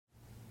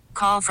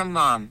Call from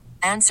mom.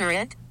 Answer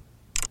it.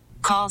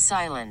 Call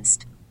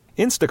silenced.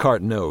 Instacart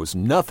knows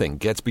nothing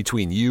gets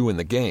between you and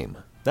the game.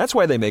 That's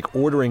why they make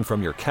ordering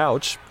from your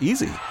couch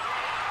easy.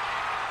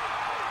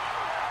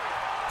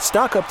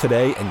 Stock up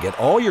today and get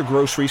all your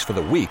groceries for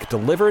the week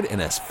delivered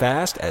in as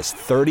fast as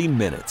 30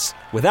 minutes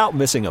without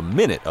missing a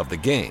minute of the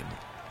game.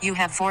 You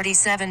have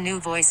 47 new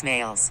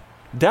voicemails.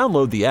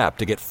 Download the app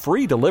to get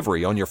free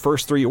delivery on your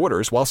first 3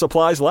 orders while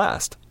supplies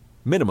last.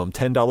 Minimum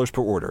 $10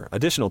 per order.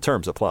 Additional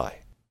terms apply.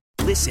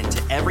 Listen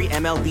to every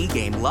MLB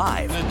game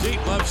live. In the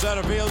deep left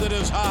center field, it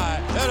is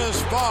high, it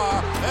is far,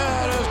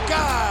 it is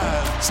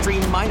gone.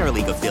 Stream minor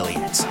league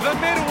affiliates. The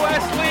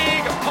Midwest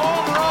League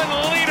home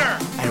run leader.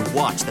 And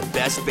watch the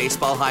best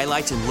baseball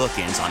highlights and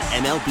look-ins on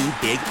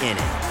MLB Big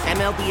Inning.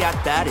 MLB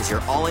At Bat is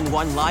your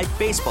all-in-one live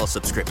baseball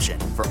subscription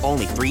for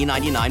only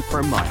 $3.99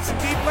 per month.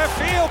 Deep left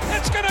field,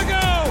 it's gonna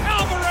go.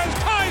 Alvarez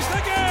ties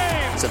the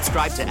game.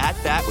 Subscribe to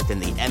At Bat within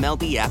the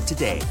MLB app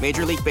today.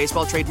 Major League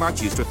Baseball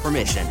trademarks used with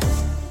permission.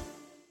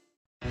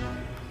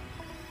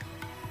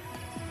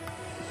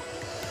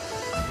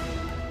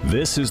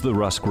 This is the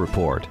Rusk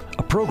Report,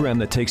 a program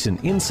that takes an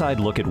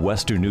inside look at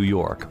Western New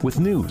York with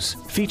news,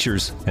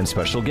 features, and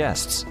special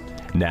guests.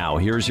 Now,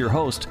 here's your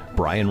host,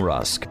 Brian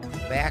Rusk.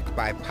 Back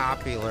by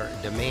popular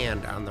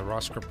demand on the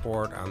Rusk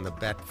Report on the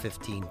Bet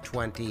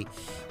 1520,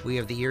 we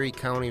have the Erie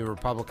County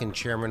Republican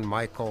Chairman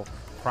Michael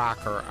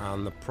Kracker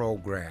on the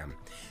program.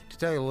 To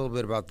tell you a little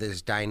bit about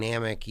this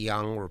dynamic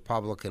young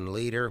Republican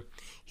leader,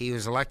 he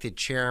was elected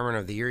chairman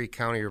of the Erie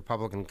County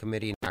Republican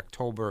Committee in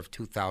October of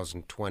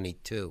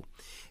 2022.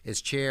 As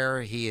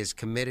chair, he is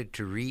committed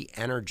to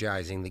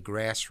re-energizing the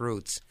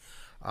grassroots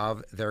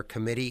of their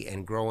committee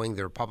and growing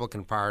the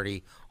Republican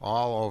Party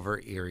all over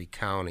Erie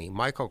County.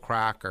 Michael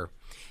Kracker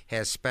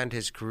has spent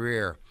his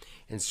career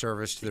in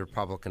service to the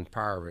Republican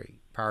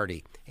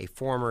Party, a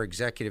former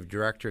executive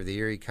director of the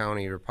Erie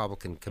County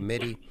Republican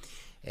Committee.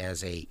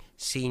 As a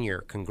senior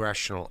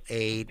congressional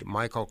aide,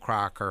 Michael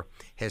Kracker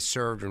has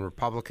served in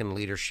Republican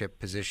leadership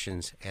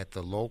positions at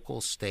the local,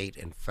 state,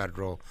 and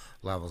federal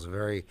levels. A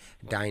very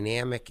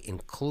dynamic,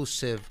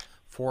 inclusive,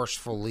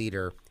 forceful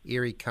leader,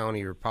 Erie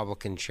County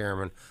Republican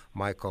Chairman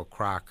Michael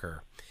Kracker.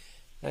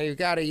 Now you've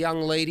got a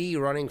young lady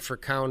running for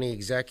county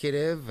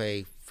executive,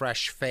 a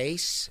fresh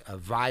face, a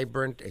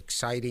vibrant,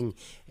 exciting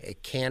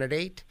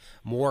candidate,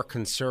 more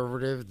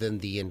conservative than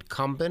the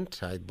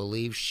incumbent. I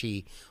believe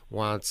she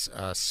wants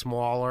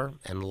smaller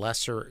and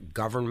lesser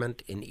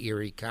government in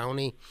Erie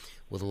County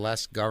with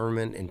less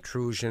government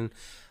intrusion.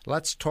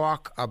 Let's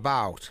talk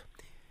about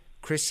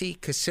Chrissy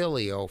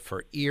Casilio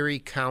for Erie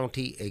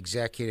County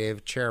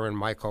Executive Chairman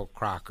Michael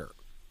Kracker.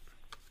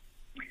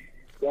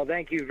 Well,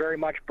 thank you very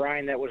much,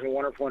 Brian. That was a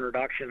wonderful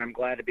introduction. I'm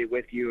glad to be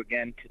with you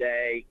again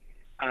today.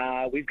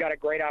 We've got a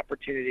great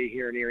opportunity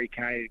here in Erie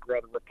County to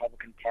grow the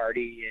Republican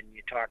Party, and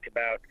you talked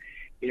about,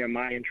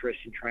 my interest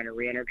in trying to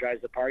re-energize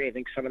the party. I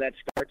think some of that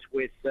starts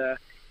with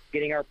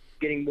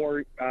getting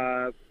more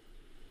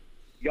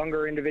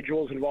younger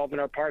individuals involved in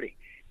our party.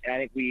 And I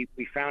think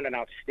we found an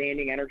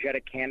outstanding,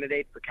 energetic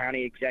candidate for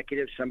county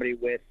executive, somebody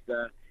with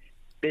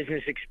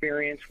business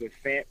experience, with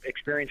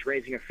experience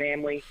raising a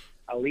family,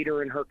 a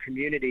leader in her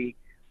community,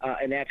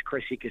 and that's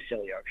Chrissy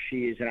Casilio.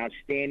 She is an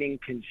outstanding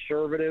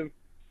conservative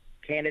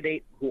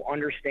candidate who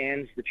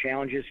understands the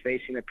challenges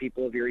facing the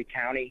people of Erie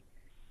County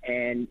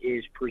and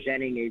is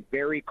presenting a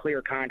very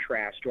clear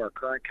contrast to our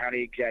current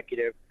county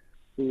executive,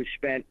 who has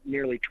spent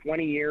nearly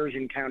 20 years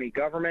in county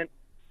government,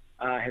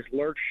 has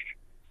lurched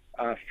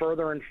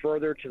further and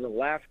further to the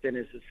left, and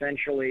is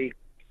essentially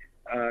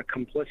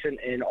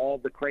complicit in all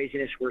the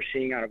craziness we're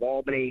seeing out of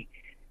Albany.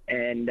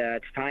 And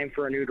it's time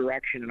for a new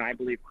direction, and I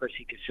believe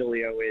Chrissy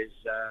Casilio is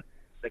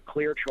the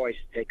clear choice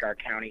to take our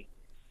county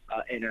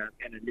in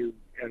a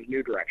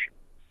new direction.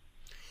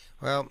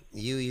 Well,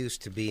 you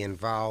used to be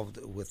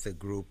involved with the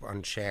group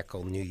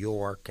Unshackle New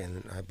York,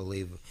 and I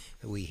believe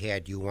we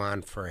had you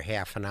on for a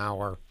half an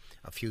hour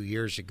a few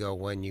years ago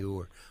when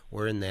you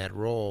were in that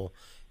role.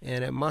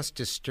 And it must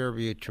disturb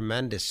you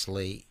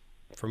tremendously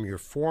from your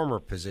former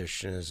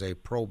position as a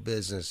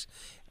pro-business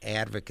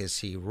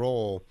advocacy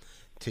role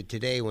to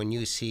today, when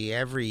you see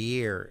every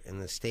year in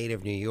the state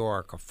of New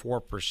York a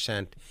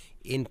 4%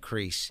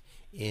 increase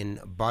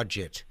in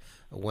budget,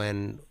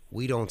 when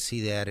we don't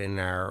see that in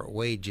our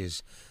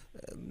wages.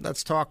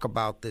 Let's talk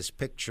about this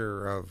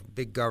picture of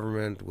big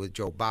government with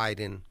Joe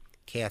Biden,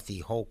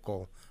 Kathy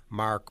Hochul,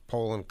 Mark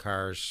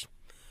Poloncarz,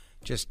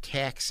 just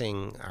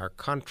taxing our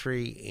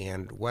country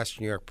and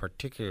Western New York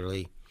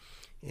particularly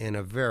in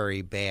a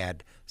very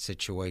bad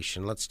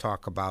situation. Let's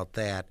talk about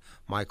that.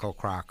 Michael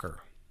Kracker.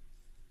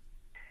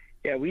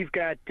 Yeah, we've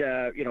got,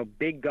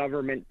 big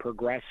government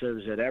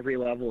progressives at every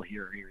level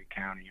here in Erie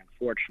County,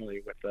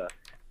 unfortunately, with the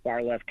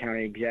far-left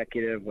county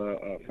executive,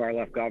 a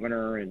far-left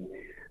governor, and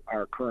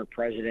our current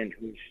president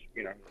who's,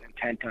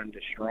 intent on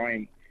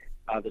destroying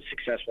the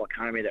successful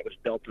economy that was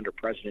built under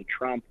President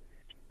Trump.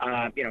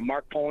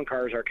 Mark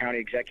Poloncarz, our county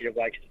executive,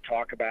 likes to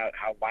talk about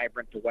how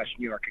vibrant the West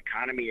New York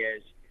economy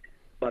is.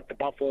 but the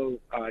Buffalo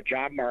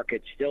job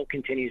market still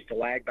continues to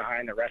lag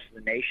behind the rest of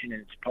the nation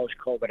in its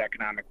post-COVID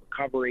economic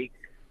recovery.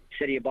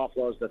 City of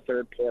Buffalo is the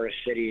third poorest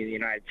city in the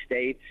United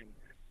States. And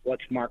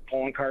what's Mark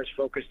Poloncarz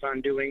focused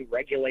on doing?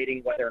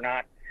 Regulating whether or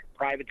not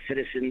private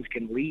citizens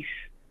can lease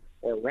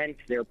or rent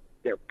their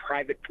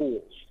private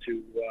pools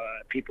to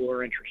people who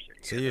are interested.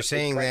 So you're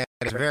saying that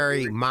it's a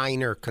very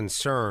minor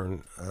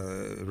concern,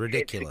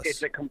 ridiculous.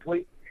 It's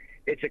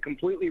a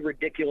completely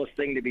ridiculous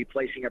thing to be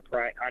placing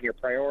on your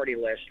priority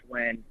list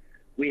when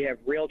we have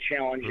real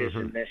challenges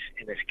in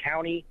this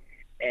county,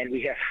 and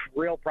we have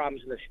real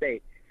problems in the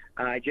state.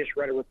 I just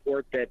read a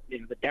report that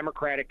the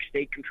Democratic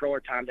State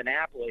Controller Tom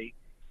DiNapoli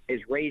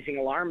is raising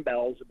alarm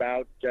bells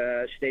about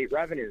state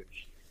revenues,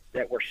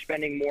 that we're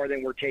spending more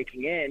than we're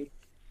taking in.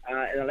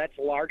 And that's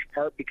a large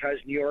part because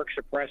New York's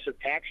oppressive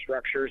tax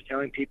structure is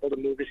telling people to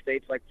move to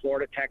states like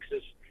Florida,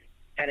 Texas,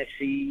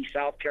 Tennessee,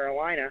 South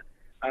Carolina,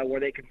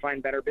 where they can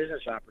find better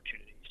business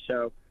opportunities.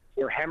 So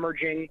we're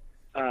hemorrhaging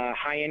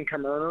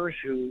high-income earners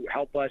who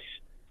help us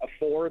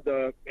afford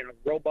the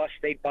robust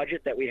state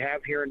budget that we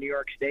have here in New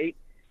York State,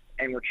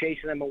 and we're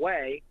chasing them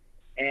away.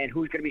 And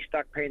who's going to be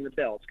stuck paying the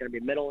bill? It's going to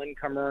be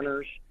middle-income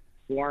earners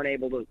who aren't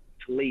able to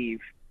leave,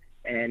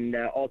 and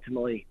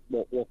ultimately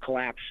will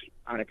collapse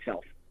on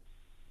itself.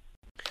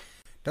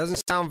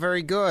 Doesn't sound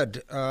very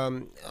good.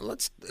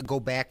 Let's go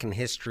back in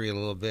history a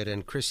little bit,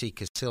 and Chrissy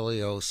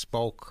Casilio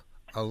spoke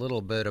a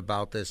little bit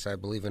about this, I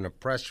believe, in a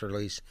press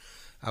release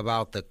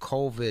about the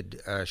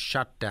COVID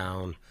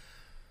shutdown,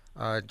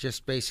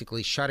 just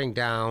basically shutting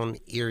down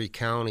Erie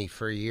County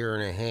for a year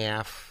and a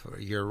half,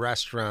 your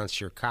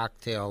restaurants, your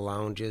cocktail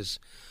lounges,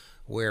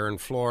 where in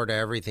Florida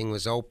everything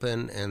was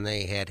open and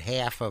they had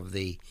half of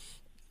the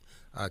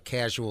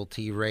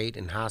casualty rate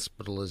and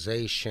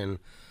hospitalization.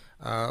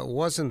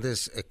 Wasn't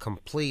this a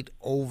complete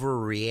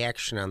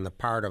overreaction on the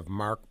part of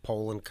Mark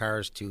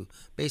Poloncarz to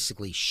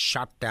basically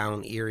shut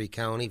down Erie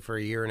County for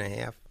a year and a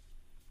half?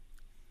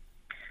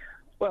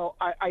 Well,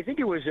 I think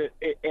it was,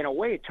 in a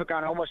way, it took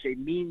on almost a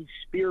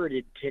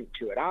mean-spirited tint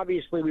to it.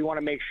 Obviously, we want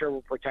to make sure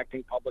we're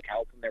protecting public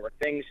health, and there were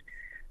things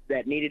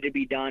that needed to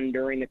be done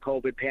during the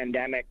COVID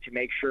pandemic to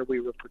make sure we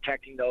were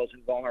protecting those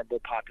in vulnerable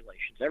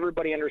populations.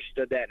 Everybody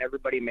understood that, and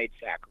everybody made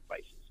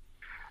sacrifices.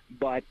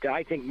 But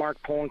I think Mark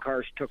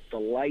Poloncarz took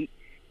delight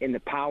in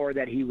the power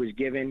that he was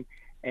given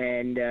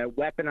and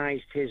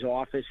weaponized his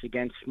office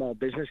against small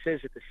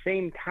businesses. At the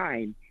same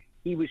time,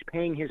 he was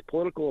paying his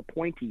political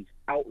appointees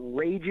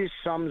outrageous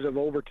sums of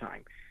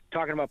overtime,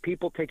 talking about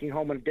people taking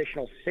home an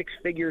additional 6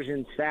 figures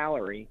in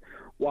salary,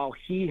 while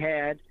he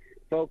had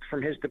folks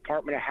from his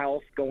Department of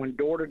Health going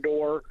door to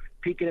door,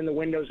 peeking in the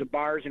windows of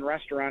bars and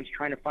restaurants,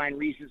 trying to find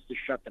reasons to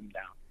shut them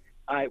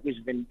down. It was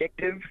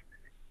vindictive.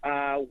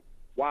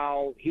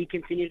 While he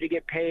continued to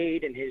get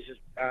paid and his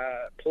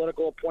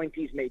political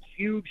appointees made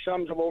huge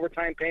sums of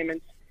overtime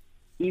payments,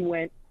 he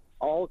went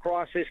all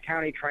across this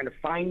county trying to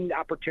find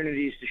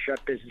opportunities to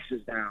shut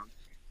businesses down.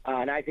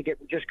 And I think it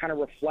just kind of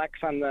reflects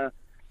on the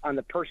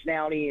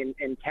personality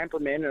and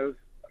temperament of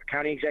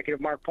County Executive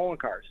Mark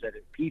Poloncarz, that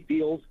if he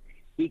feels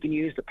he can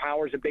use the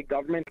powers of big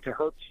government to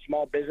hurt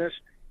small business,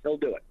 he'll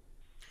do it.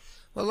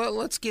 Well,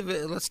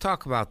 let's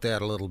talk about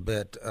that a little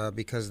bit,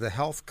 because the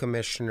health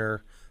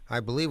commissioner, I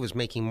believe, was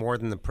making more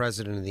than the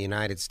President of the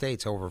United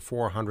States, over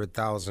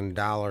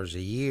 $400,000 a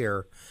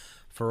year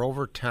for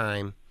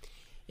overtime.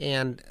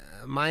 And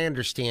my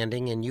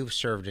understanding, and you've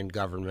served in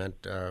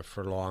government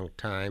for a long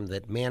time,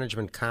 that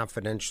management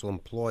confidential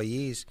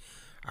employees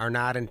are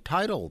not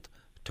entitled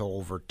to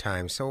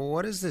overtime. So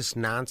what is this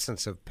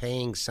nonsense of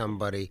paying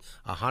somebody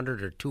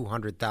 $100,000 or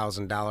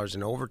 $200,000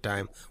 in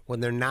overtime when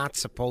they're not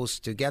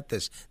supposed to get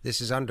this?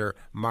 This is under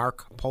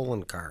Mark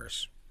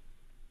Poloncarz.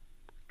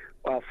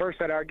 Well,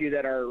 first I'd argue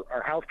that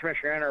our health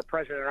commissioner and our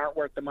president aren't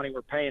worth the money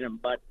we're paying them.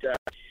 But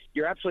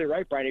you're absolutely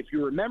right, Brian. If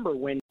you remember,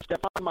 when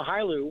Stefan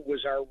Mihailu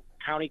was our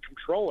county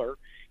controller,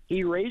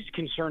 he raised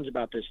concerns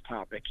about this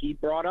topic. He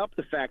brought up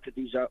the fact that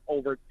these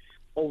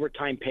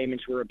overtime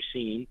payments were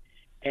obscene,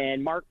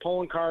 and Mark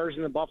Poloncarz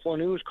and the Buffalo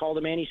News called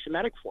him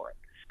anti-Semitic for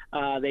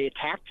it. They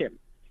attacked him.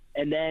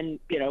 And then,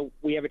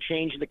 we have a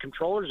change in the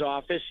controller's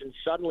office, and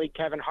suddenly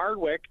Kevin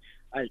Hardwick,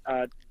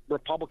 a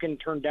Republican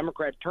turned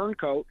Democrat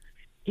turncoat,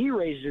 he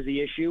raises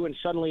the issue, and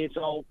suddenly it's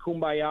all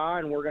kumbaya,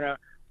 and we're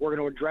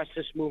gonna address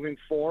this moving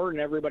forward,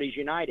 and everybody's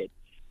united.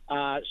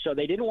 So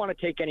they didn't want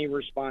to take any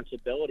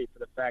responsibility for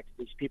the fact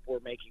that these people were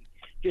making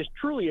just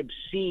truly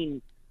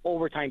obscene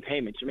overtime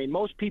payments. I mean,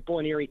 most people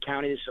in Erie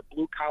County, this is a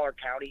blue-collar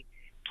county,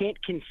 can't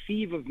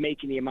conceive of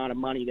making the amount of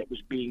money that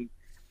was being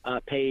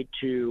paid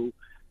to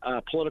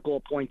political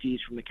appointees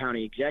from the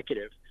county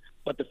executive.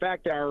 But the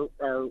fact that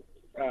our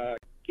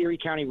Erie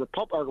County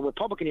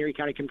Republican Erie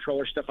County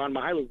Controller Stefan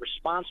Mihailu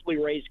responsibly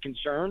raised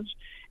concerns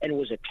and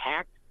was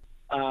attacked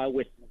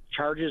with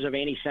charges of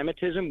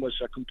anti-Semitism was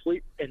a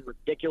complete and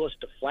ridiculous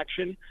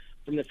deflection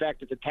from the fact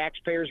that the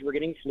taxpayers were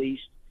getting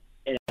fleeced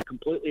in a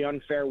completely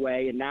unfair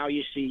way. And now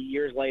you see,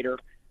 years later,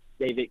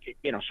 they've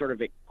sort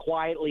of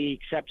quietly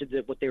accepted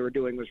that what they were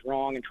doing was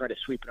wrong and tried to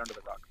sweep it under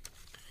the rug.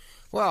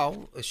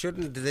 Well,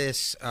 shouldn't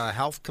this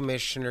health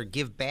commissioner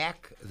give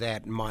back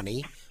that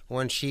money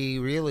when she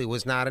really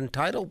was not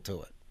entitled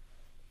to it?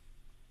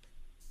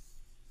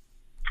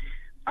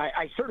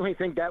 I certainly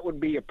think that would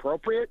be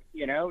appropriate.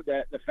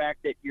 The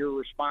fact that your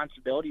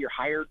responsibility, you're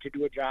hired to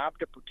do a job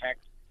to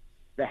protect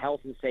the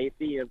health and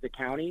safety of the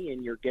county,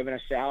 and you're given a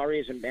salary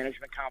as a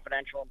management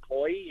confidential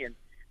employee. And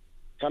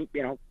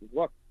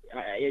look,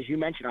 as you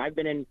mentioned, I've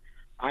been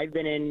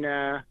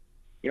in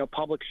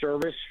public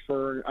service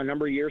for a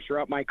number of years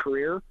throughout my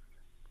career.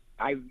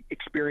 I've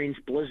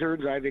experienced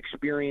blizzards. I've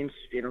experienced,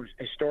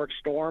 historic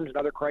storms and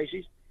other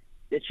crises.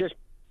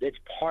 It's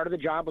part of the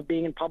job of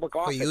being in public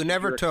office. Well, you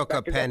never took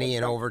a penny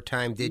in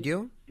overtime, did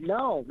you?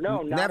 No,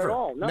 not never, at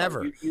all. No,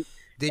 never.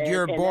 Did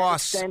your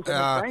boss,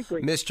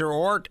 Mr.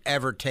 Ort,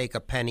 ever take a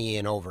penny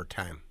in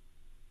overtime?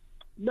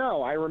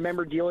 No, I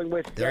remember dealing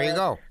with there you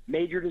go.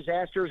 Major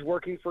disasters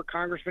working for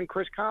Congressman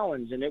Chris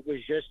Collins, and it was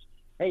just,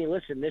 hey,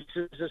 listen, this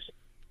is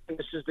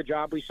the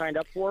job we signed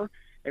up for,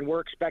 and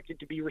we're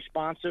expected to be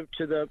responsive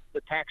to the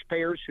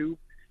taxpayers who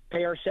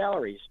pay our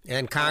salaries.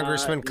 And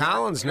Congressman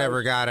Collins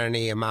never got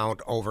any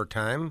amount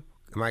overtime.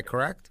 Am I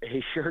correct?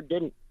 He sure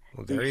didn't.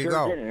 Well, there you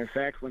go. Didn't. In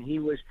fact, when he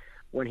was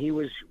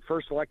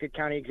first elected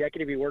county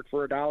executive, he worked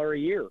for $1 a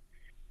year.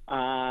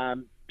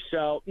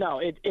 So no,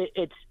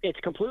 it's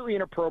completely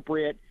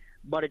inappropriate,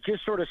 but it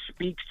just sort of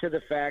speaks to the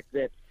fact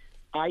that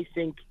I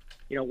think,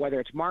 whether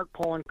it's Mark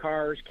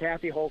Poloncarz,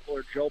 Kathy Hochul,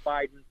 or Joe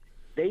Biden,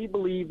 they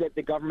believe that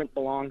the government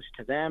belongs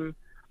to them.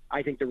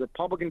 I think the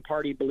Republican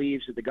Party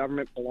believes that the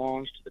government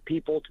belongs to the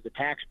people, to the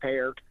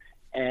taxpayer,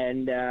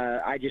 and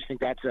I just think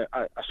that's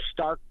a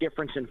stark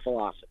difference in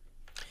philosophy.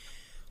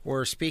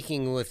 We're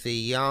speaking with the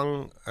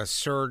young,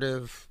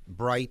 assertive,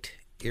 bright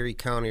Erie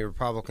County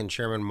Republican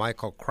Chairman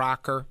Michael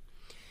Kracker.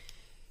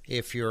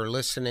 If you're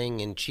listening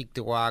in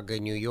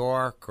Cheektowaga, New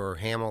York, or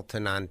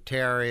Hamilton,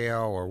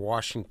 Ontario, or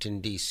Washington,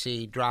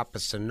 D.C., drop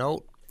us a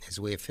note, as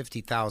we have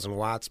 50,000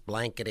 watts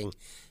blanketing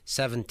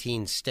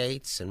 17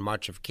 states and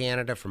much of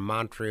Canada, from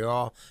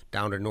Montreal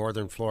down to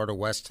northern Florida,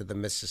 west to the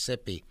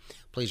Mississippi.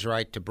 Please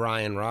write to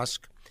Brian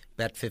Rusk,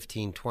 Bet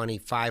 1520,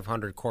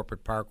 500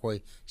 Corporate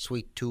Parkway,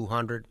 Suite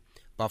 200,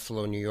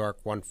 Buffalo, New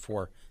York,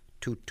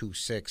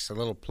 14226. A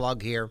little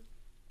plug here.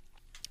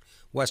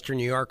 Western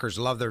New Yorkers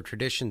love their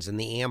traditions, and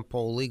the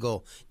Am-Pol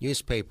Legal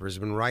newspaper has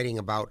been writing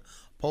about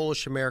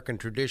Polish-American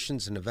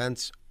traditions and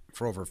events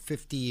for over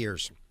 50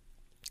 years.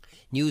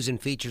 News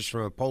and features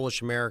from a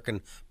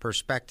Polish-American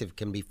perspective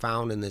can be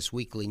found in this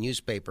weekly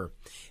newspaper,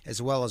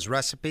 as well as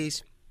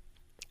recipes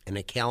and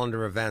a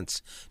calendar of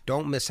events.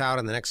 Don't miss out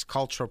on the next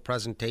cultural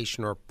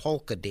presentation or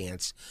polka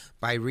dance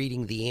by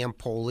reading the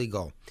Am-Pol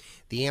Legal.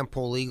 The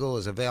Am-Pol Legal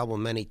is available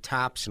in many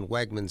Tops and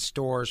Wegmans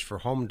stores. For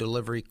home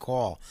delivery,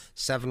 call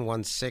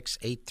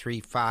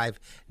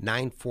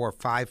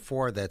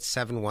 716-835-9454. That's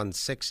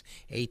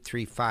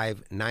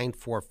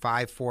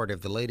 716-835-9454 to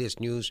have the latest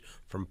news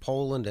from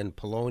Poland and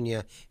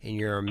Polonia in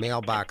your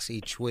mailbox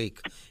each week.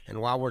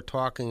 And while we're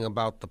talking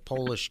about the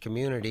Polish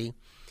community,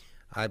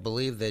 I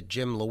believe that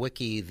Jim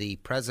Lewicki, the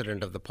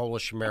president of the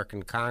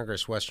Polish-American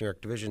Congress, West New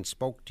York Division,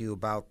 spoke to you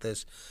about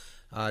this.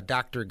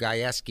 Dr.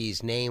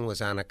 Gajewski's name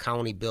was on a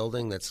county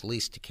building that's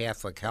leased to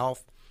Catholic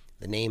Health.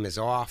 The name is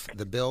off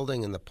the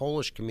building, and the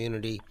Polish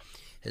community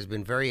has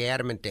been very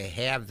adamant to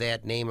have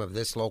that name of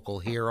this local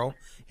hero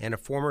and a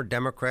former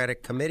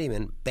Democratic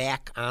committeeman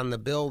back on the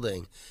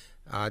building.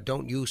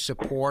 Don't you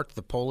support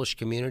the Polish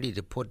community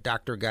to put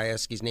Dr.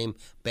 Gajewski's name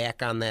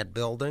back on that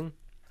building?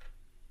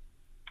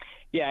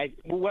 Yeah,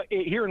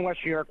 here in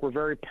West New York, we're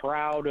very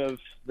proud of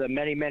the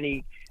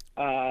many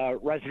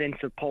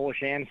residents of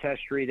Polish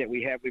ancestry that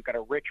we have. We've got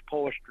a rich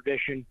Polish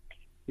tradition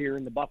here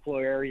in the Buffalo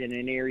area and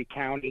in Erie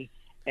County,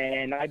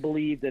 and I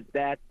believe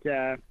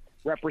that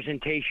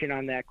representation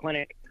on that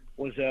clinic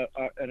was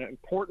an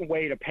important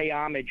way to pay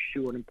homage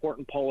to an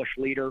important Polish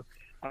leader.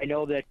 I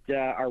know that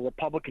our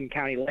Republican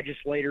county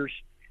legislators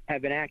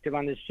have been active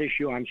on this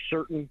issue. I'm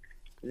certain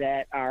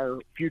that our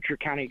future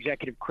county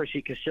executive,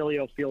 Chrissy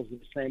Casilio, feels the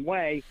same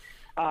way.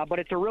 But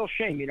it's a real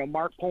shame.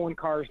 Mark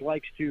Poloncarz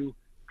likes to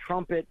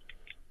trumpet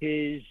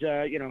his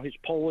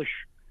Polish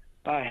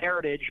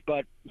heritage,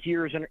 but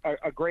here's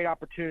a great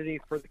opportunity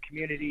for the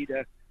community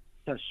to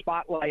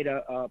spotlight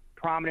a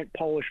prominent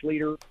Polish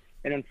leader.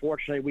 And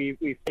unfortunately,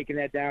 we've taken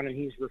that down, and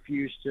he's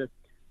refused to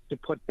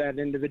put that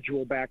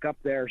individual back up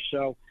there.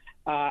 So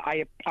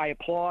I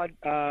applaud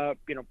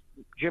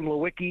Jim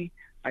Lewicki.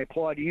 I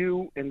applaud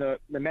you and the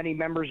many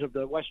members of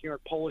the West New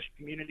York Polish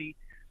community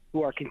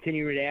who are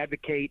continuing to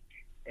advocate.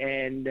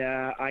 And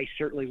I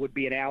certainly would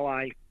be an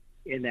ally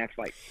in that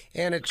fight.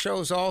 And it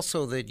shows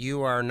also that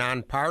you are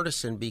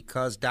nonpartisan,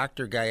 because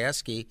Dr.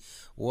 Gajewski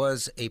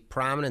was a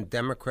prominent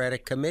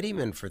Democratic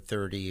committeeman for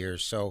 30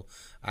 years. So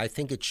I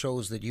think it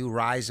shows that you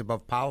rise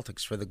above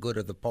politics for the good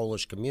of the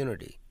Polish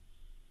community.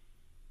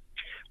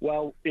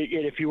 Well,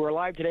 if you were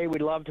alive today,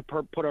 we'd love to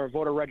put our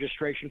voter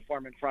registration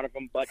form in front of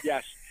him. But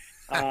yes,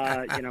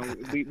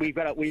 we've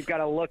got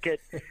to look at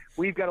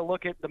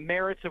the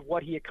merits of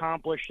what he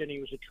accomplished, and he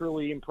was a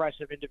truly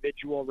impressive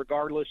individual,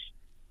 regardless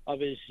of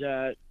his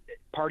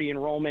party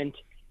enrollment.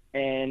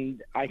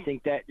 And I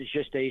think that is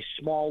just a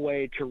small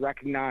way to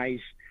recognize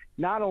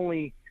not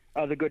only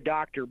the good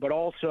doctor, but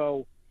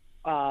also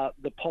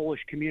the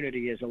Polish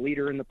community. As a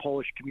leader in the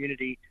Polish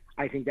community,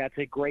 I think that's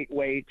a great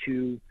way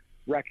to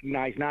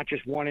recognize not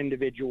just one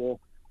individual,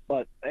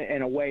 but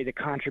in a way the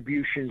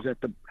contributions that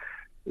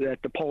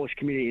the Polish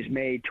community has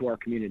made to our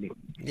community.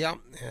 Yeah,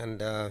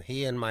 and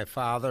he and my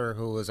father,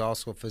 who was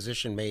also a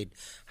physician, made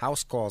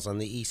house calls on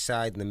the east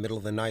side in the middle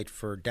of the night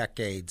for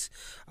decades.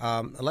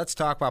 Let's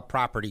talk about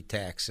property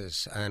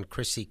taxes and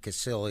Chrissy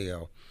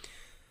Casilio.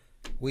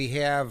 We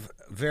have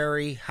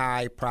very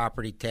high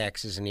property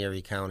taxes in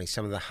Erie County,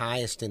 some of the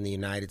highest in the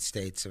United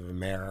States of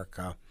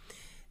America.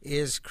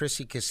 Is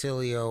Chrissy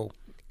Casilio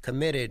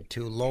committed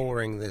to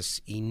lowering this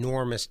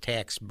enormous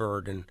tax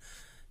burden,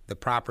 the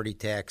property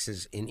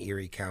taxes in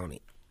Erie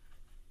County?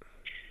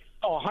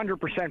 Oh,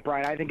 100%,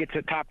 Brian. I think it's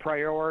a top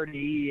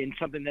priority and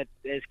something that,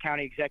 as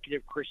County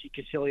Executive Chrissy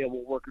Casilio,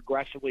 will work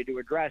aggressively to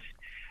address.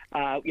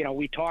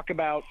 We talk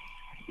about,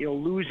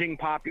 losing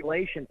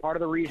population. Part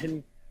of the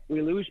reason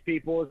we lose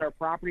people is our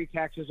property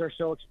taxes are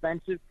so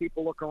expensive.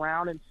 People look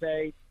around and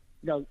say,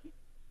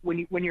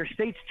 when your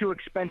state's too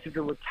expensive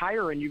to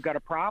retire, and you've got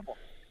a problem.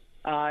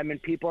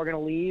 And people are going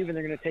to leave, and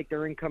they're going to take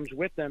their incomes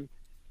with them.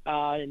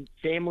 And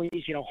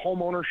families,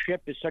 home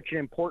ownership is such an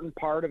important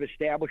part of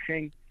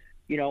establishing,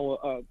 good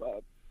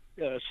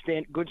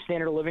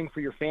standard of living for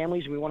your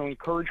families. We want to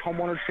encourage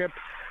home ownership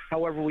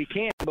however we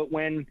can. But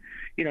when,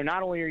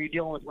 not only are you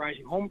dealing with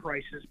rising home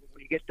prices, but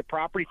when you get the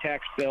property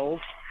tax bills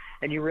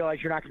and you realize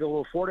you're not going to be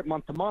able to afford it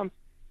month to month,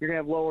 you're going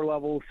to have lower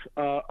levels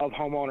of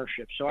home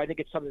ownership. So I think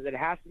it's something that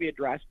has to be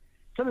addressed,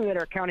 something that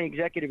our county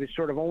executive has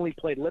sort of only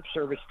played lip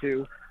service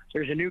to.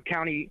 There's a new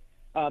county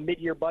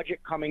mid-year budget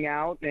coming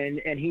out,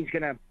 and he's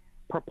going to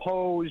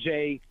propose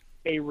a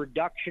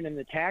reduction in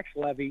the tax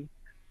levy,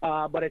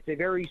 but it's a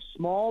very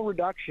small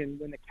reduction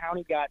when the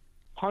county got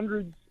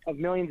hundreds of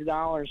millions of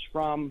dollars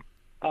from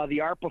the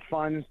ARPA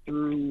funds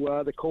through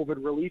the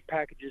COVID relief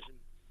packages.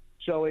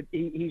 So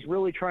he's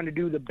really trying to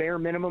do the bare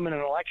minimum in an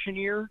election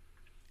year,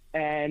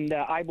 and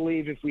I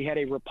believe if we had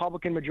a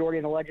Republican majority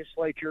in the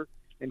legislature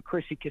and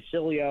Chrissy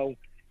Casilio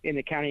in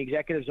the county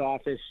executive's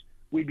office,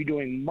 we'd be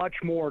doing much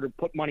more to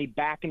put money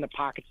back in the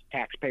pockets of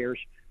taxpayers,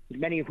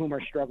 many of whom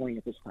are struggling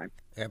at this time.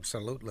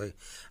 Absolutely.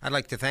 I'd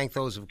like to thank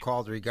those who've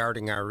called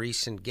regarding our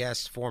recent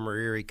guests, former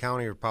Erie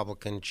County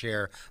Republican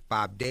Chair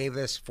Bob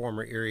Davis,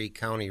 former Erie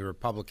County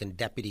Republican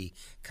Deputy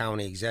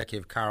County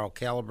Executive Carl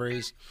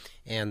Calabrese,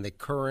 and the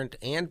current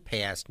and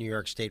past New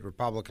York State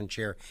Republican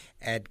Chair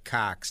Ed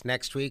Cox.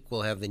 Next week,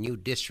 we'll have the new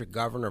District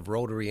Governor of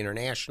Rotary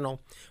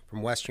International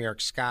from West New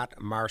York, Scott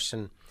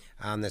Marson,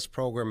 on this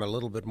program. A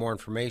little bit more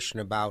information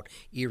about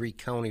Erie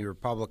County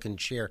Republican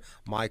Chair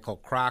Michael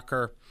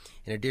Kracker.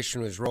 In addition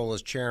to his role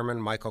as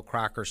chairman, Michael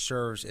Kracker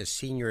serves as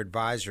senior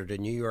advisor to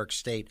New York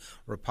State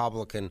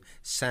Republican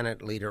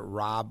Senate leader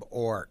Rob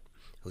Ort,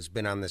 who's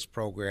been on this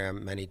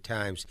program many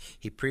times.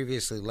 He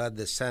previously led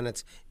the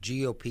Senate's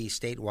GOP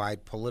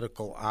statewide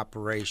political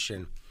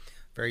operation.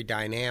 Very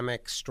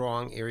dynamic,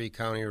 strong Erie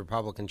County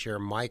Republican Chair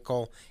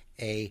Michael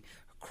A.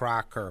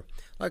 Kracker.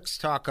 Let's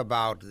talk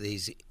about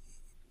these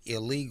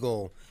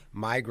illegal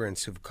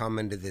migrants who've come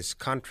into this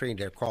country.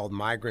 They're called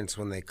migrants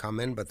when they come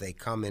in, but they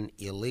come in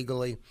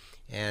illegally.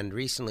 And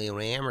recently in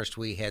Amherst,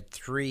 we had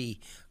 3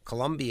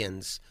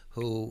 Colombians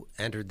who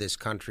entered this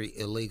country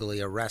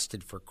illegally,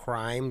 arrested for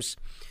crimes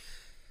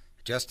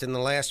just in the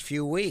last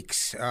few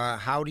weeks.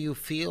 How do you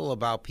feel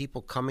about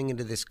people coming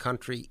into this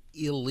country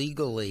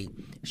illegally?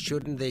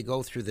 Shouldn't they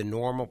go through the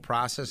normal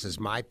process, as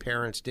my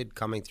parents did,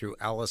 coming through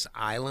Ellis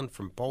Island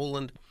from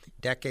Poland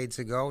decades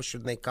ago?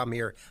 Shouldn't they come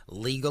here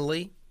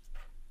legally?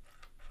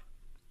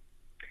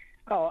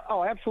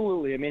 Oh,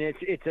 absolutely. I mean,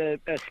 it's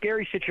a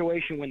scary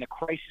situation when the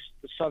crisis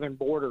at the southern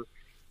border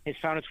has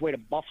found its way to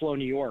Buffalo,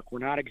 New York. We're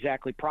not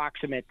exactly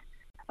proximate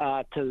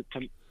to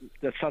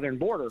the southern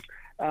border,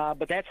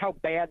 but that's how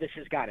bad this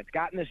has got. It's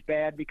gotten this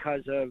bad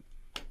because of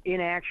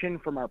inaction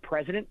from our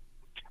president,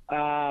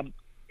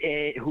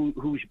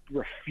 who's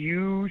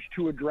refused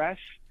to address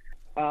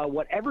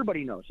what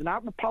everybody knows,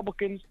 not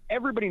Republicans.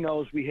 Everybody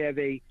knows we have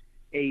a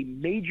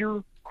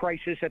major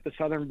crisis at the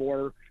southern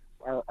border.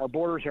 Our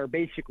borders are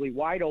basically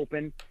wide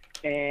open,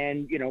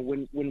 and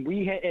when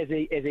we as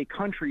a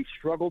country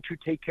struggle to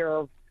take care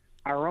of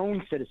our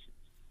own citizens,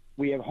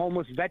 we have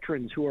homeless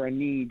veterans who are in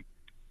need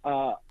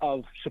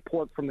of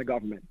support from the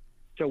government.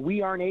 So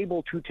we aren't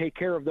able to take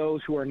care of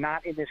those who are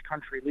not in this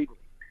country legally.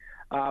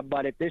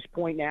 But at this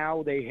point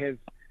now, they have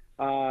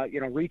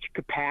reached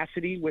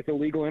capacity with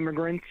illegal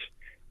immigrants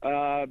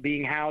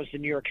being housed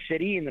in New York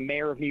City, and the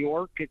mayor of New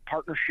York, in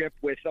partnership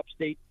with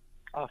upstate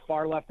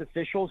far left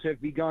officials, have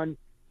begun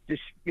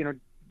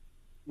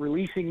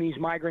releasing these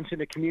migrants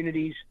into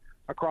communities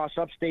across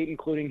upstate,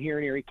 including here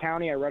in Erie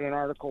County. I read an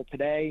article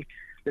today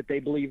that they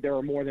believe there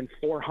are more than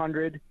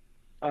 400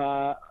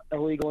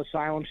 illegal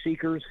asylum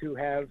seekers who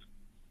have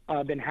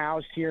been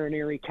housed here in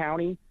Erie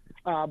County.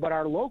 But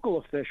our local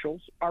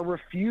officials are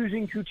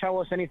refusing to tell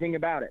us anything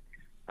about it.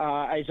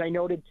 As I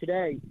noted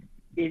today,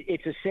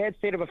 it's a sad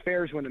state of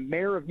affairs when the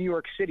mayor of New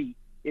York City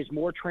is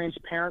more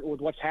transparent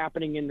with what's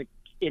happening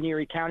in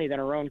Erie County than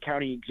our own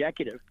county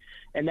executive,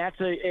 and that's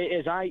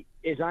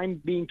as I'm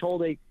being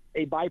told,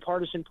 a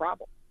bipartisan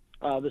problem.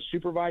 The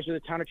supervisor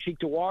of the town of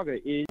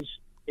Cheektowaga is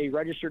a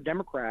registered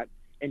Democrat,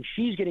 and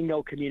she's getting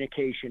no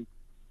communication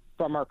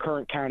from our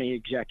current county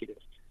executive.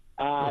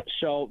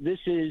 So this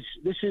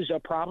is a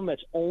problem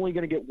that's only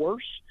going to get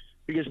worse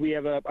because we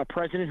have a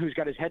president who's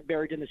got his head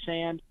buried in the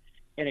sand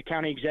and a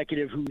county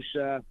executive who's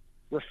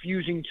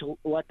refusing to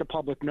let the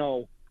public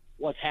know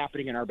what's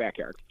happening in our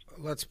backyard.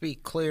 Let's be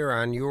clear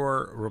on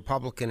your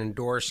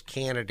Republican-endorsed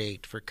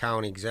candidate for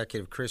county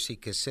executive, Chrissy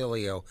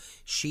Casilio.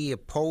 She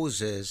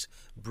opposes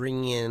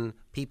bringing in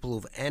people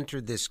who've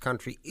entered this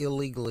country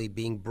illegally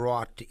being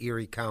brought to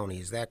Erie County.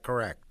 Is that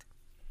correct?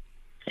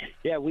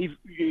 Yeah,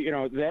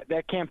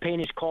 that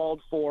campaign is called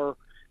for,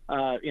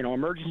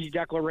 emergency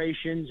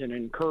declarations and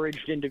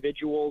encouraged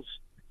individuals,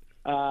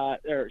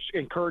 or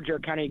encourage our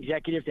county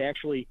executive to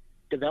actually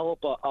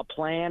develop a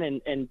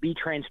plan and be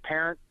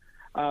transparent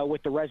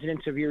with the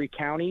residents of Erie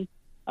County.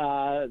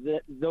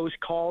 Those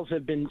calls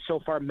have been so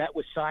far met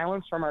with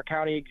silence from our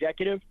county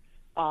executive,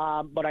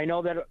 but I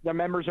know that the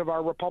members of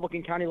our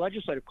Republican County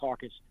Legislative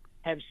Caucus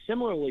have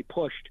similarly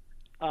pushed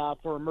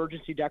for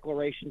emergency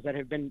declarations that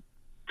have been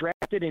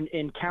drafted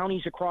in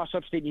counties across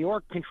upstate New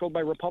York controlled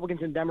by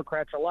Republicans and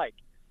Democrats alike.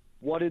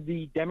 What did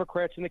the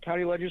Democrats in the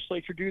county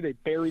legislature do? They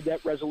buried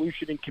that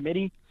resolution in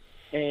committee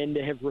and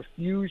have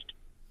refused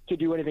to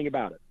do anything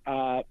about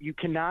it. You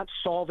cannot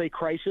solve a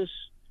crisis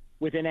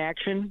with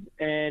inaction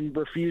and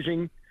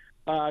refusing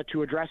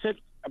to address it,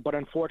 but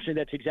unfortunately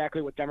that's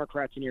exactly what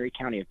Democrats in Erie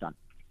County have done.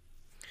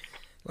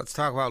 Let's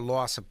talk about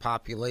loss of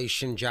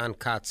population. John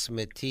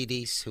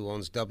Katsimatidis, who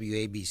owns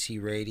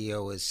WABC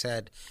Radio, has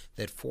said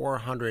that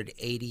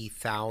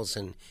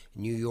 480,000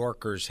 New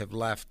Yorkers have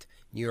left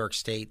New York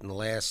State in the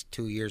last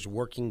 2 years,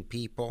 working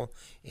people,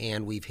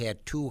 and we've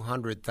had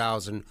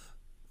 200,000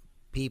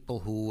 people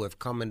who have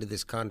come into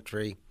this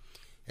country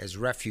as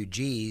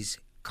refugees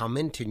come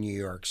into New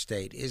York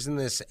State. Isn't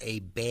this a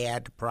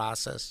bad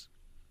process?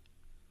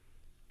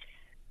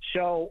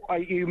 So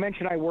you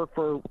mentioned I work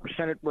for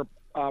Senate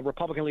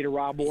Republican leader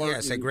Rob Orr.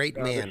 Yes, a great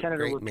man.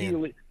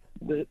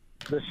 The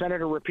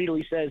senator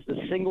repeatedly says the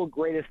single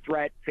greatest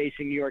threat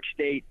facing New York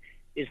State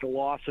is the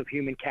loss of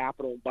human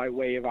capital by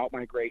way of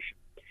outmigration.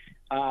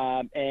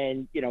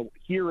 And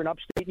here in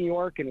upstate New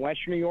York and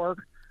Western New York,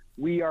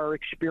 we are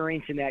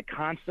experiencing that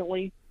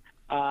constantly.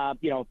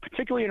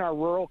 Particularly in our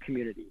rural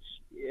communities.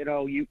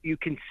 You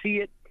can see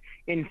it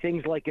in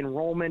things like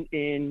enrollment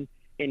in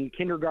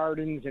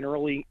kindergartens and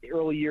early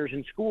years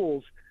in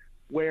schools,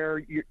 where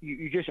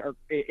you just are.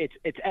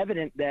 It's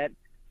evident that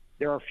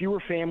there are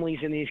fewer families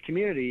in these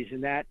communities,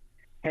 and that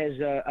has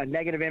a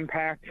negative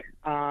impact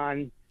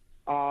on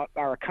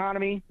our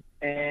economy,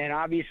 and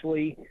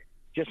obviously,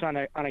 just on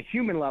a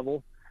human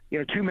level.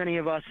 Too many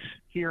of us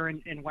here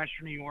in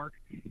Western New York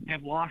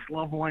have lost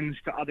loved ones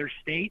to other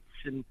states,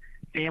 and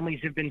families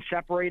have been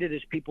separated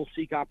as people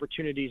seek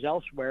opportunities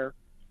elsewhere.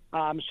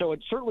 So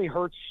it certainly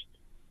hurts,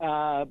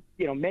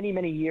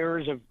 many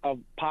years of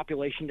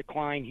population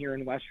decline here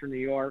in Western New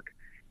York.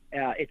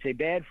 It's a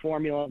bad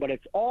formula, but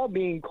it's all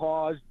being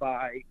caused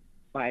by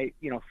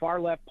far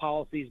left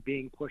policies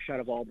being pushed out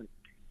of Albany.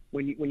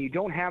 When you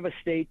don't have a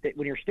state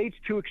when your state's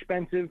too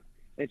expensive,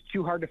 it's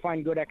too hard to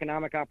find good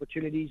economic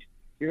opportunities,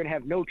 you're going to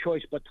have no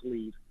choice but to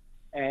leave.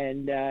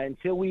 And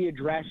until we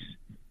address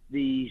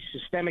the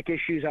systemic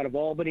issues out of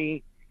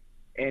Albany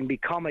and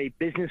become a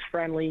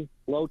business-friendly,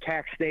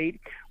 low-tax state,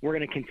 we're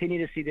going to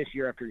continue to see this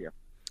year after year.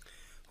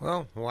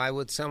 Well, why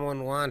would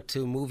someone want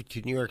to move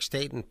to New York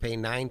State and pay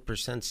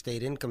 9%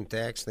 state income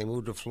tax? They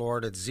move to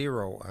Florida at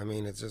 0%. I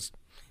mean, it's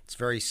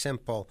very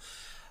simple.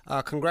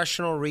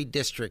 Congressional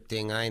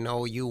redistricting. I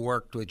know you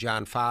worked with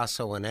John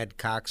Faso and Ed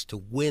Cox to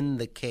win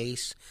the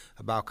case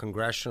about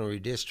congressional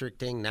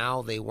redistricting.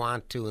 Now they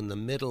want to, in the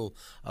middle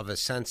of a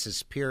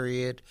census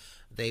period,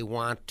 they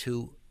want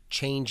to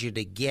change it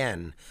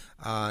again.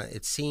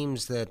 It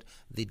seems that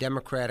the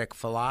Democratic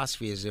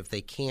philosophy is if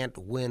they can't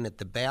win at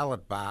the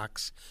ballot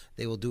box,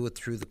 they will do it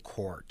through the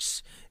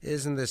courts.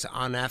 Isn't this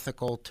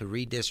unethical to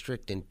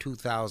redistrict in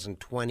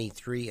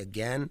 2023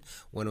 again,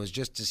 when it was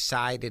just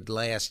decided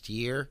last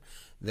year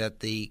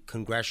that the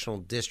congressional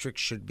district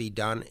should be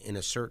done in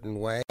a certain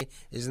way?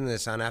 Isn't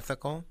this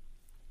unethical?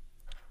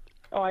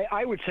 Oh,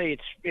 I would say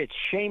it's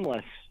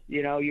shameless.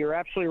 You're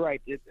absolutely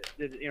right.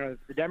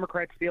 The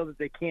Democrats feel that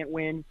they can't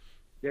win.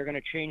 They're going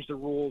to change the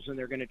rules and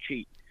they're going to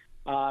cheat.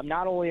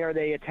 Not only are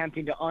they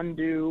attempting to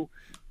undo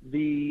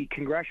the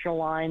congressional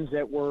lines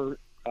that were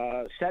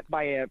set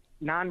by a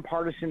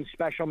nonpartisan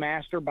special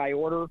master by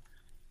order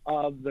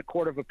of the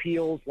Court of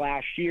Appeals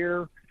last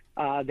year,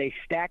 they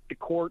stacked the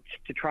courts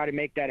to try to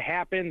make that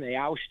happen. They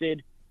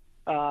ousted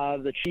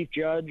the chief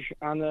judge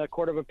on the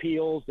Court of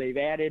Appeals. They've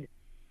added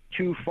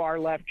 2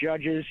 far-left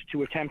judges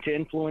to attempt to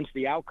influence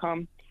the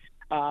outcome.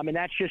 And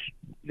that's just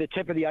the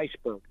tip of the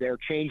iceberg. They're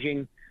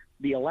changing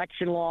the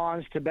election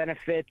laws to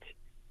benefit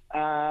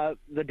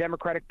the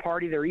Democratic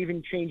Party. They're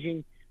even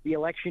changing the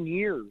election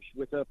years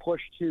with a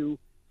push to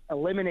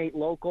eliminate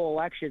local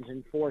elections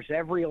and force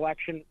every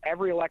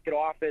elected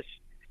office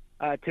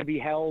to be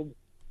held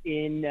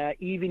in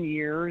even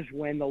years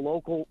when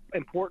the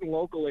important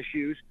local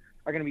issues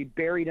are going to be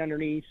buried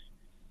underneath,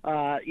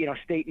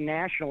 state and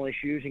national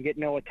issues and get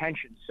no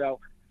attention. So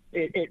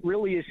it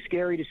really is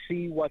scary to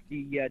see what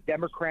the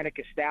Democratic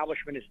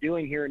establishment is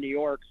doing here in New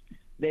York.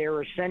 They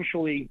are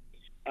essentially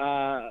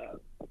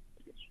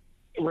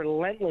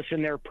relentless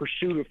in their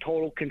pursuit of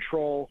total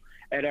control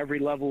at every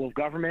level of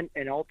government,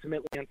 and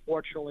ultimately,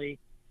 unfortunately,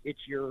 it's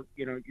your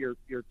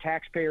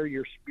taxpayer,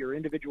 your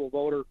individual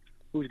voter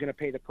who's going to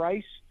pay the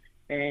price,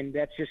 and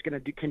that's just going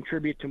to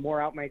contribute to more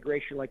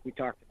outmigration like we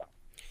talked about.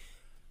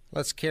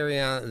 Let's carry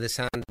on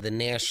the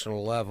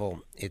national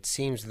level. It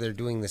seems they're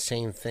doing the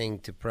same thing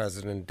to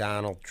President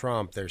Donald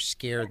Trump. They're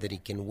scared that he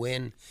can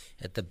win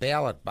at the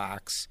ballot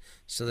box,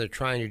 so they're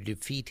trying to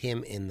defeat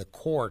him in the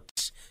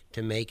courts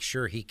to make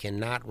sure he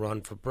cannot run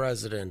for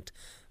president.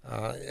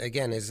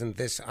 Again, isn't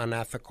this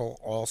unethical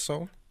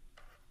also?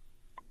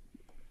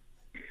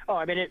 Oh,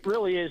 I mean, it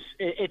really is.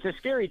 It's a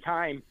scary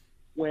time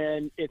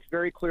when it's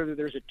very clear that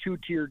there's a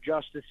two-tier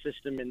justice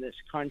system in this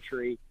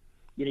country.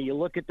 You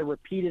look at the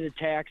repeated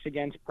attacks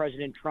against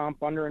President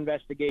Trump under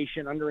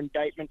investigation, under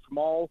indictment from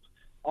all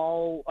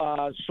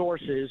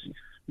sources.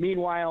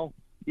 Meanwhile,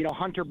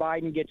 Hunter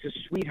Biden gets a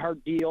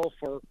sweetheart deal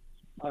for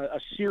a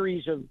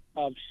series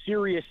of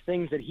serious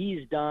things that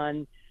he's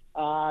done,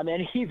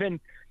 and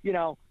even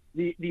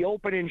the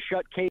open and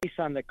shut case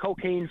on the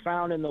cocaine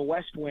found in the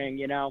West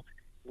Wing.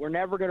 We're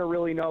never going to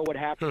really know what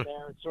happened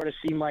there. It sort of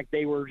seemed like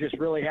they were just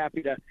really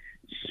happy to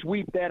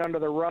sweep that under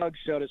the rug,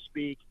 so to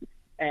speak.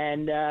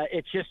 And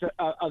it's just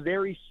a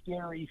very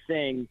scary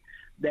thing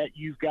that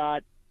you've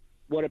got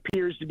what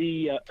appears to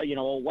be a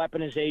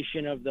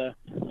weaponization of the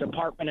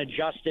Department of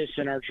Justice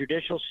and our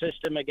judicial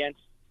system against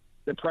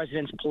the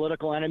president's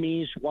political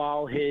enemies,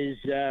 while his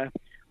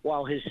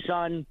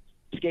son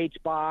skates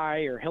by,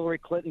 or Hillary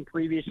Clinton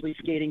previously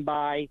skating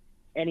by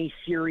any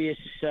serious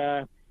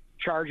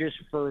charges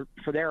for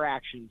their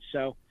actions.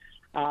 So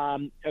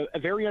a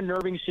very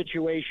unnerving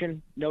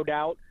situation, no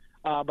doubt,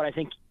 but I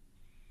think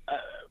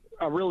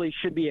really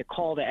should be a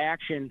call to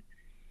action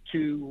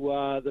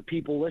to the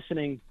people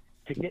listening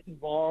to get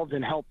involved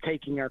and help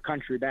taking our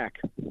country back.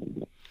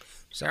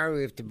 Sorry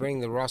we have to bring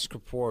the Rusk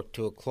Report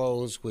to a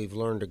close. We've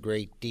learned a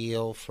great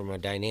deal from a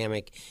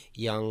dynamic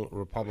young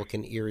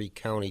Republican Erie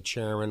County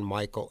Chairman,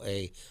 Michael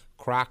A.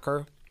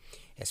 Kracker.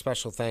 A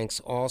special thanks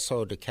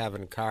also to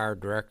Kevin Carr,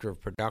 Director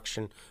of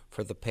Production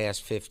for the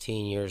past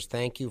 15 years.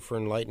 Thank you for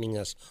enlightening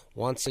us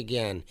once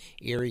again,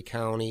 Erie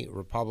County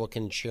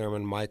Republican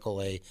Chairman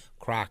Michael A.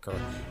 Kracker.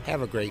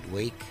 Have a great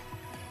week.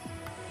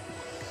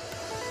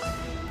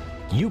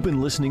 You've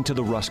been listening to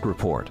The Rusk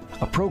Report,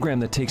 a program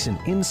that takes an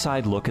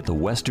inside look at the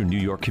Western New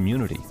York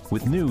community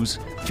with news,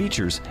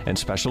 features, and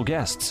special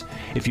guests.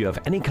 If you have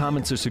any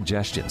comments or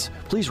suggestions,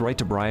 please write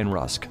to Brian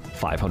Rusk,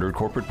 500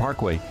 Corporate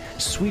Parkway,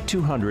 Suite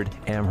 200,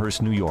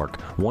 Amherst, New York,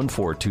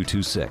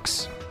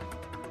 14226.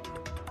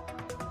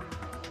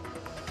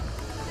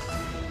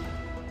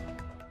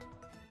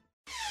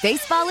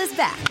 Baseball is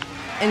back,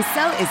 and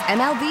so is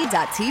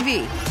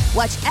MLB.tv.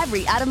 Watch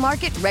every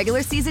out-of-market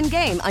regular season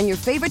game on your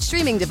favorite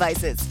streaming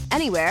devices,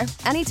 anywhere,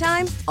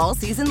 anytime, all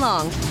season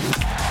long.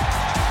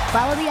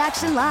 Follow the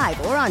action live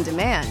or on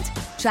demand.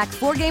 Track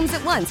 4 games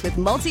at once with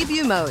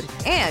multi-view mode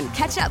and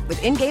catch up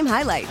with in-game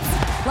highlights.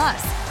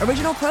 Plus,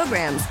 original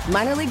programs,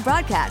 minor league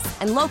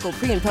broadcasts, and local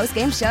pre- and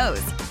post-game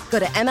shows. Go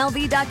to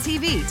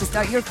MLB.tv to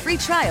start your free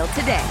trial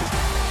today.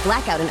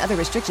 Blackout and other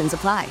restrictions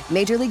apply.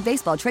 Major League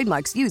Baseball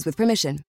trademarks used with permission.